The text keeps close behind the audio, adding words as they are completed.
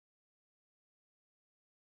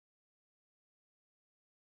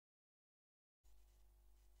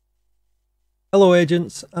Hello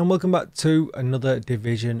agents, and welcome back to another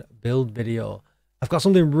Division build video. I've got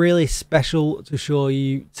something really special to show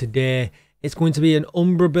you today. It's going to be an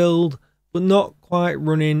Umbra build, but not quite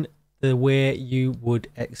running the way you would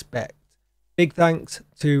expect. Big thanks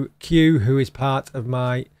to Q, who is part of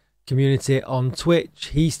my community on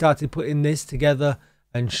Twitch. He started putting this together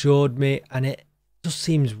and showed me, and it just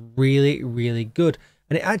seems really good.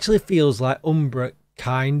 And it actually feels like Umbra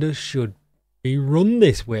kinda should be run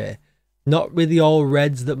this way. Not with the all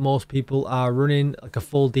reds that most people are running, like a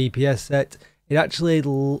full DPS set. It actually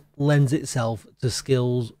lends itself to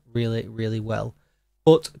skills really well.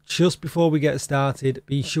 But just before we get started,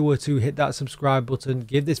 be sure to hit that subscribe button,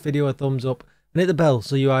 give this video a thumbs up, and hit the bell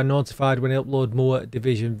so you are notified when I upload more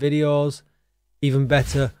Division videos. Even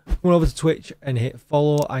better, come over to Twitch and hit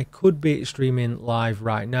follow. I could be streaming live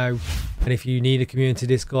right now, and if you need a community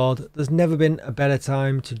Discord, there's never been a better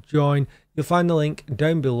time to join. You'll find the link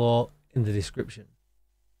down below in the description.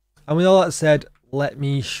 And with all that said, let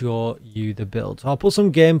me show you the build. So I'll put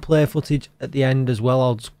some gameplay footage at the end as well.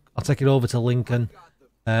 I'll take it over to Lincoln.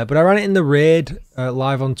 But I ran it in the raid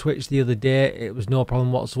live on Twitch the other day. It was no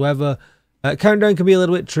problem whatsoever. Countdown can be a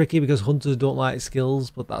little bit tricky because hunters don't like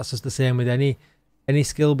skills, but that's just the same with any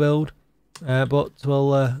skill build. But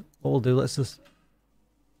what we'll do, let's just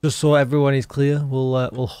so everyone is clear,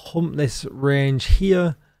 we'll hump this range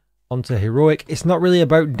here onto heroic. It's not really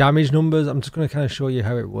about damage numbers. I'm just going to kind of show you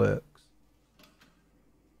how it works.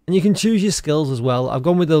 And you can choose your skills as well. I've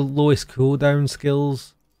gone with the lowest cooldown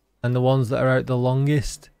skills and the ones that are out the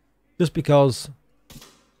longest, just because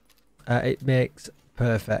it makes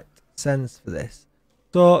perfect sense for this.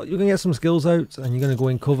 So you're going to get some skills out and you're going to go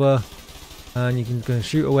in cover and you can go and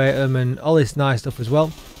shoot away at them and all this nice stuff as well.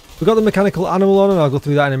 We've got the mechanical animal on, and I'll go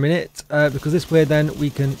through that in a minute, because this way then we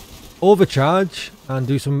can overcharge and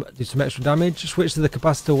do some extra damage. Switch to the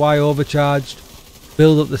capacitor Y overcharged,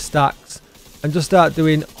 build up the stacks, and just start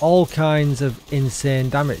doing all kinds of insane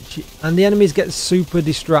damage. And the enemies get super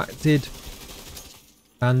distracted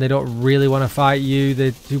and they don't really want to fight you.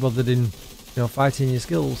 They're too bothered in fighting your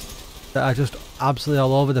skills that are just absolutely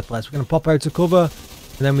all over the place. We're going to pop out to cover,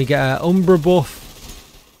 and then we get our Umbra buff,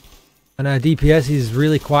 and our DPS is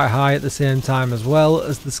really quite high at the same time as well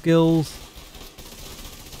as the skills.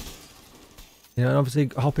 And obviously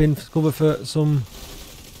hop in for cover for some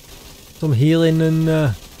healing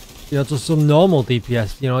and just some normal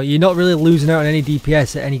DPS. You're not really losing out on any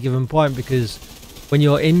DPS at any given point, because when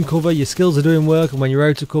you're in cover your skills are doing work, and when you're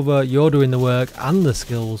out of cover you're doing the work and the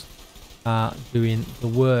skills are doing the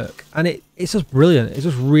work. And it's just brilliant. It's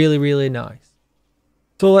just really nice.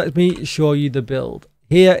 So let me show you the build.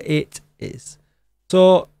 Here it is.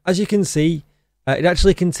 So as you can see, it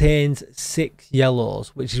actually contains 6 yellows,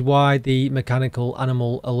 which is why the mechanical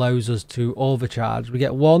animal allows us to overcharge. We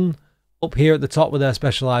get 1 up here at the top with our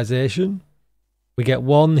specialization. We get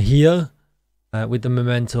 1 here with the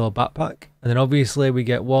memento backpack. And then obviously we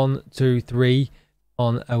get 1, 2, 3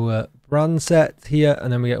 on our brand set here.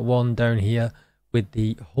 And then we get 1 down here with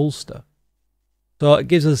the holster. So it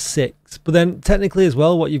gives us 6. But then technically as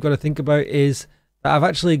well, what you've got to think about is that I've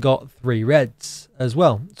actually got 3 reds as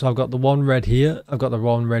well. So I've got the 1 red here, I've got the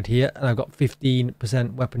 1 red here, and I've got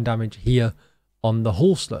 15% weapon damage here on the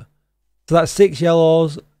holster. So that's 6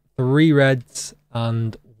 yellows, 3 reds,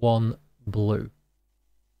 and 1 blue.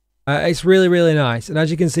 It's really nice. And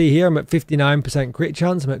as you can see here, I'm at 59% crit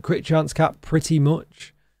chance. I'm at crit chance cap pretty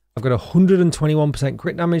much. I've got 121%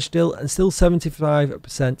 crit damage still, and still 75%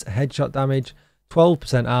 headshot damage,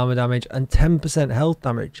 12% armor damage, and 10% health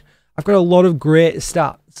damage. I've got a lot of great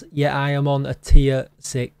stats, yet I am on a tier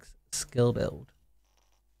 6 skill build.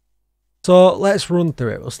 So let's run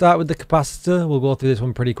through it. We'll start with the capacitor. We'll go through this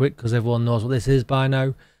one pretty quick because everyone knows what this is by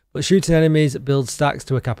now. But shooting enemies builds stacks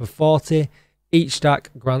to a cap of 40. Each stack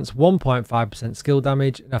grants 1.5% skill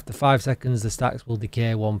damage, and after 5 seconds the stacks will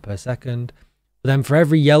decay 1 per second. But then for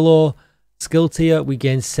every yellow skill tier we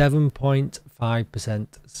gain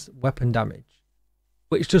 7.5% weapon damage,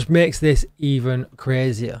 which just makes this even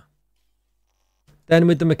crazier. Then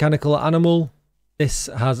with the mechanical animal, this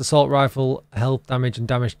has assault rifle, health damage, and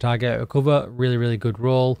damage target out of cover. Really good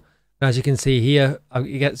roll. And as you can see here,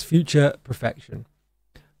 it gets future perfection.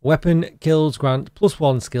 Weapon kills grant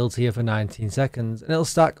 +1 skill tier for 19 seconds, and it'll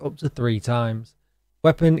stack up to 3 times.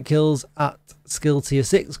 Weapon kills at skill tier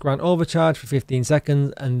 6 grant overcharge for 15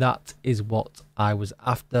 seconds, and that is what I was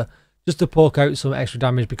after. Just to poke out some extra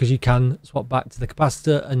damage, because you can swap back to the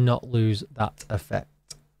capacitor and not lose that effect.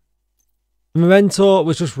 The memento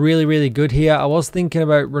was just really good here. I was thinking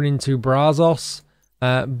about running 2 Brazos,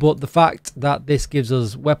 but the fact that this gives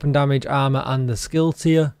us weapon damage, armor, and the skill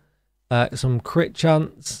tier, some crit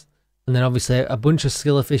chance, and then obviously a bunch of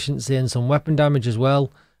skill efficiency and some weapon damage as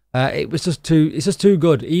well. It's just too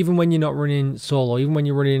good. Even when you're not running solo, even when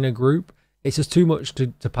you're running in a group, it's just too much to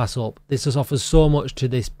pass up. This just offers so much to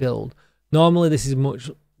this build. Normally this is much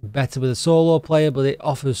better with a solo player, but it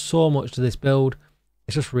offers so much to this build.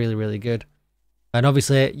 It's just really, really good. And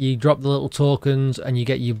obviously you drop the little tokens and you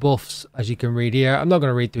get your buffs, as you can read here. I'm not going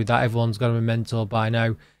to read through that. Everyone's got a memento by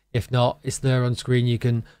now. If not, it's there on screen. You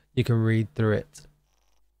can read through it.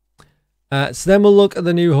 So then we'll look at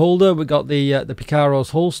the new holder. We got the Picaro's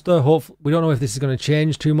holster. Hopefully, we don't know if this is going to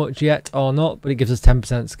change too much yet or not, but it gives us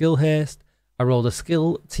 10% skill haste. I rolled a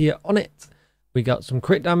skill tier on it. We got some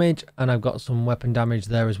crit damage, and I've got some weapon damage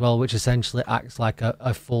there as well, which essentially acts like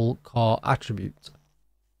a full core attribute.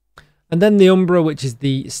 And then the Umbra, which is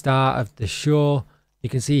the star of the show. You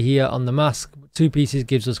can see here on the mask, 2 pieces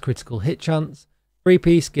gives us critical hit chance. 3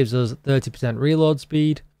 piece gives us 30% reload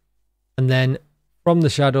speed. And then from the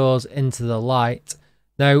shadows into the light.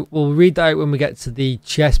 Now, we'll read that out when we get to the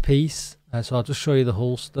chest piece. So I'll just show you the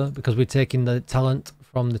holster because we're taking the talent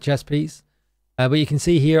from the chest piece. But you can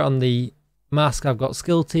see here on the mask, I've got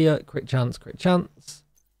skill tier, crit chance, crit chance.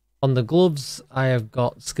 On the gloves, I have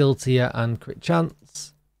got skill tier and crit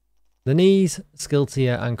chance. The knees, skill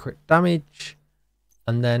tier and crit damage.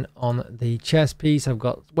 And then on the chest piece, I've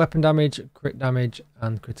got weapon damage, crit damage,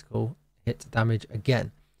 and critical hit damage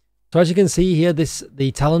again. So as you can see here,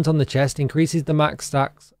 the talent on the chest increases the max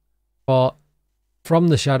stacks from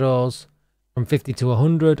the shadows from 50 to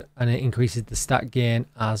 100, and it increases the stat gain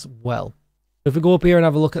as well. So if we go up here and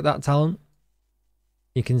have a look at that talent,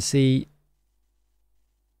 you can see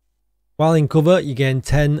while in cover, you gain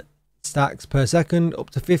 10 stacks per second up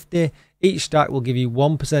to 50. Each stack will give you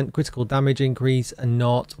 1% critical damage increase and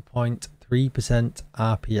 0.3%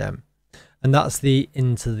 RPM. And that's the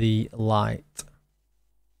into the light.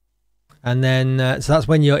 And then, so that's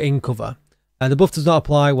when you're in cover. The buff does not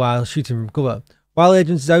apply while shooting from cover. While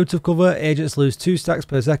agents is out of cover, agents lose 2 stacks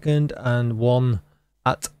per second and 1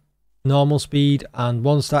 at normal speed and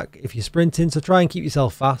 1 stack if you're sprinting. So try and keep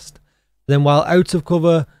yourself fast. Then while out of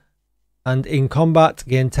cover and in combat,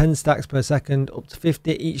 gain 10 stacks per second up to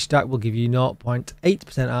 50. Each stack will give you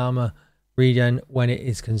 0.8% armor regen when it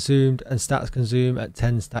is consumed, and stats consume at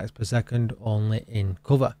 10 stacks per second only in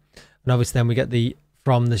cover. And obviously then we get the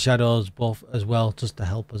from the shadows buff as well, just to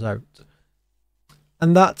help us out.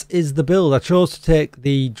 And that is the build. I chose to take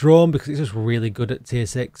the drone because it's just really good at tier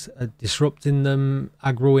 6 at disrupting them,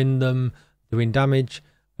 aggroing them, doing damage.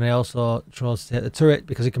 And I also chose to take the turret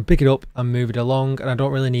because it can pick it up and move it along, and I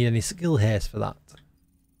don't really need any skill haste for that.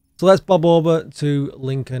 So let's bob over to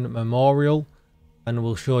Lincoln Memorial and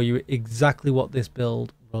we'll show you exactly what this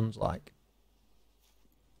build runs like.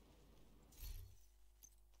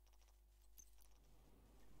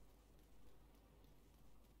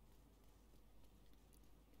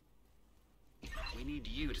 We need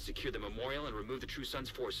you to secure the memorial and remove the True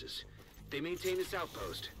Sons' forces. They maintain this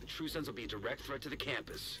outpost. The True Sons will be a direct threat to the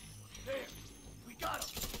campus. There! We got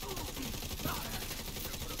him!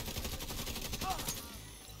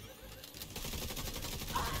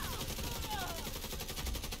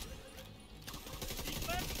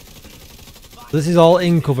 This is all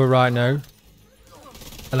in cover right now.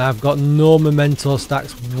 And I've got no memento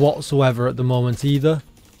stacks whatsoever at the moment either.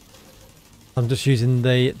 I'm just using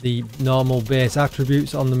the normal base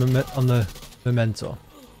attributes on the memento.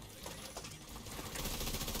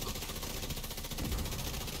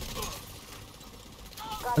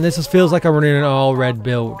 And this just feels like I'm running an all red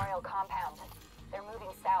build.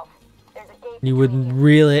 You would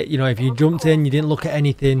really, you know, if you jumped in, you didn't look at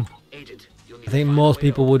anything, I think most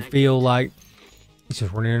people would feel like it's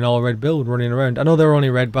just running an all red build, running around. I know they're only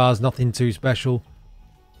red bars, nothing too special.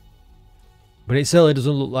 But it certainly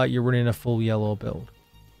doesn't look like you're running a full yellow build.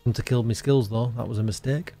 To kill my skills though, that was a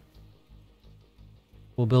mistake.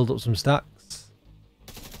 We'll build up some stacks.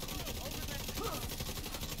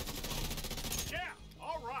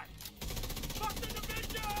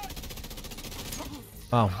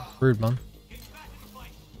 Wow, rude man.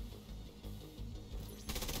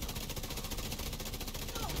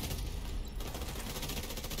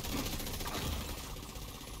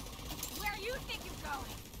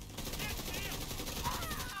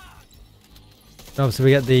 Obviously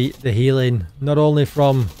we get the healing not only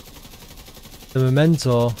from the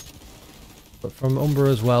memento but from Umbra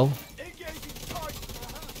as well.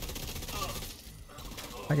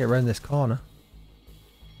 I get around this corner.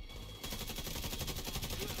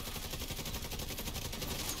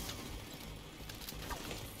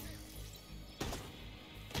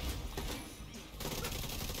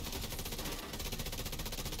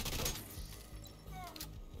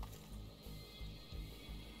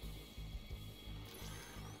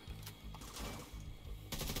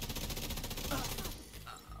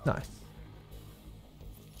 Nice.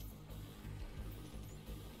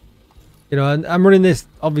 You know, and I'm running this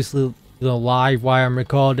obviously, you know, live while I'm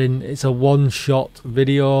recording. It's a one-shot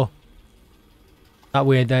video. That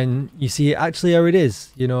way then you see it actually how it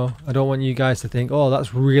is, you know. I don't want you guys to think, oh,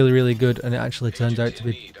 that's really, really good, and it actually turns out to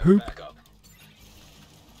be poop.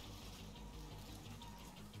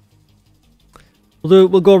 We'll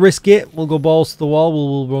go risk it. We'll go balls to the wall.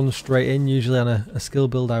 We'll run straight in. Usually on a skill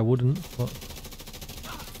build I wouldn't, but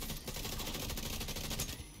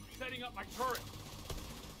Setting up my turret.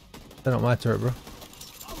 they're not my turret, bro.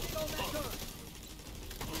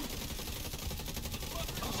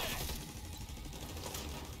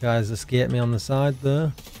 Guys escaped me on the side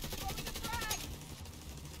there.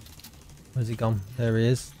 Where's he gone? There he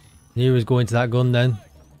is. Knew he was going to that gun then.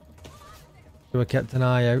 So I kept an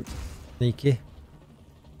eye out. Sneaky.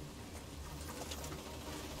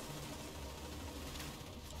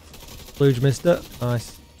 Luge missed it.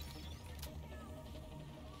 Nice.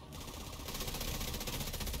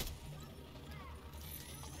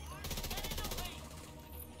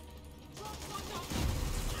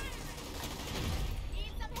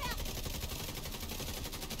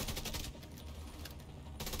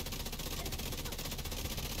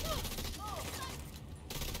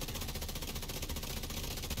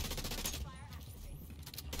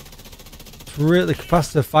 Really, the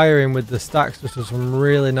capacitor firing with the stacks just does some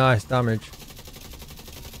really nice damage.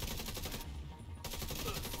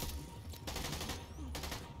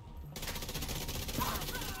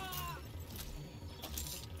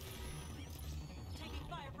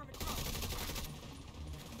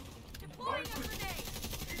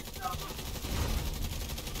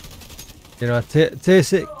 You know, tier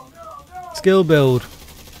 6 skill build.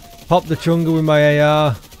 Pop the chunga with my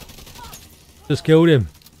AR. Just killed him.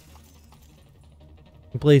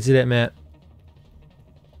 Completed it, mate.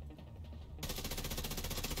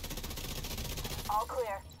 All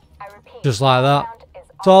clear. I repeat, Just like that.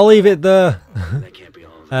 So all I'll leave it there. That can't be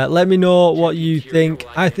all of it. Let me know what you think.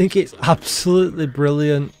 I think it's absolutely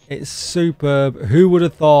brilliant. It's superb. Who would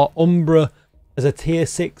have thought Umbra as a tier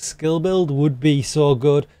 6 skill build would be so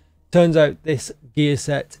good? Turns out this gear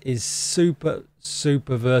set is super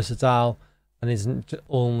versatile and isn't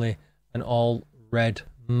only an all red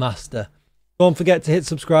master. Don't forget to hit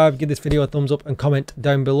subscribe, give this video a thumbs up and comment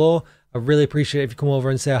down below. I really appreciate it if you come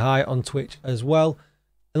over and say hi on Twitch as well.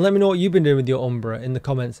 And let me know what you've been doing with your Umbra in the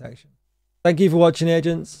comment section. Thank you for watching,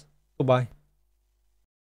 agents. Goodbye.